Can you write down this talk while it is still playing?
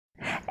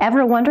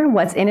Ever wonder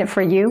what's in it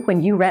for you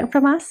when you rent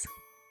from us?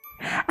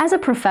 As a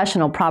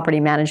professional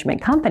property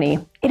management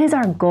company, it is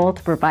our goal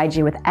to provide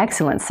you with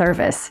excellent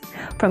service,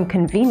 from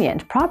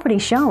convenient property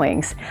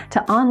showings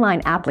to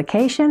online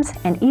applications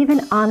and even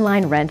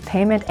online rent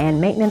payment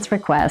and maintenance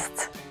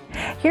requests.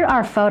 Here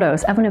are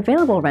photos of an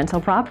available rental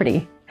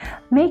property.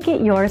 Make it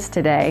yours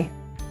today.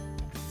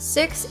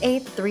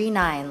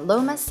 6839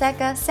 Loma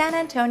Secca, San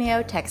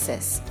Antonio,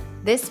 Texas.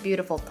 This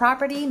beautiful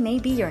property may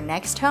be your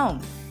next home.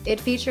 It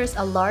features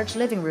a large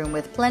living room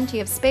with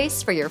plenty of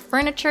space for your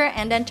furniture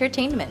and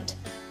entertainment.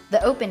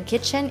 The open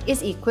kitchen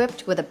is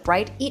equipped with a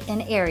bright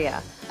eat-in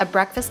area, a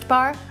breakfast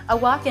bar, a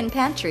walk-in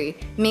pantry,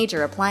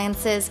 major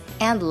appliances,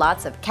 and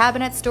lots of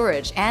cabinet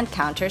storage and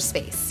counter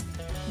space.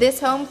 This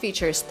home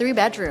features 3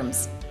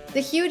 bedrooms. The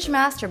huge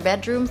master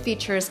bedroom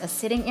features a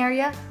sitting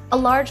area, a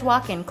large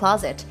walk-in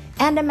closet,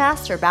 and a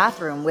master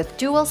bathroom with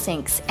dual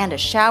sinks and a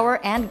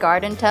shower and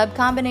garden tub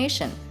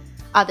combination.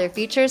 Other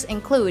features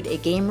include a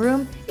game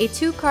room, a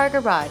 2-car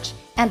garage,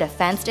 and a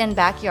fenced-in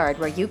backyard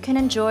where you can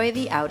enjoy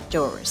the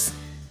outdoors.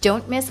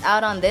 Don't miss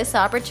out on this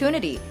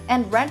opportunity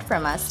and rent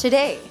from us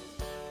today.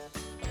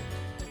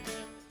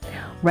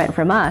 Rent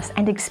from us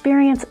and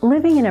experience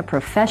living in a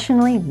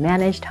professionally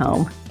managed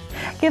home.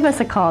 Give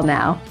us a call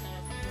now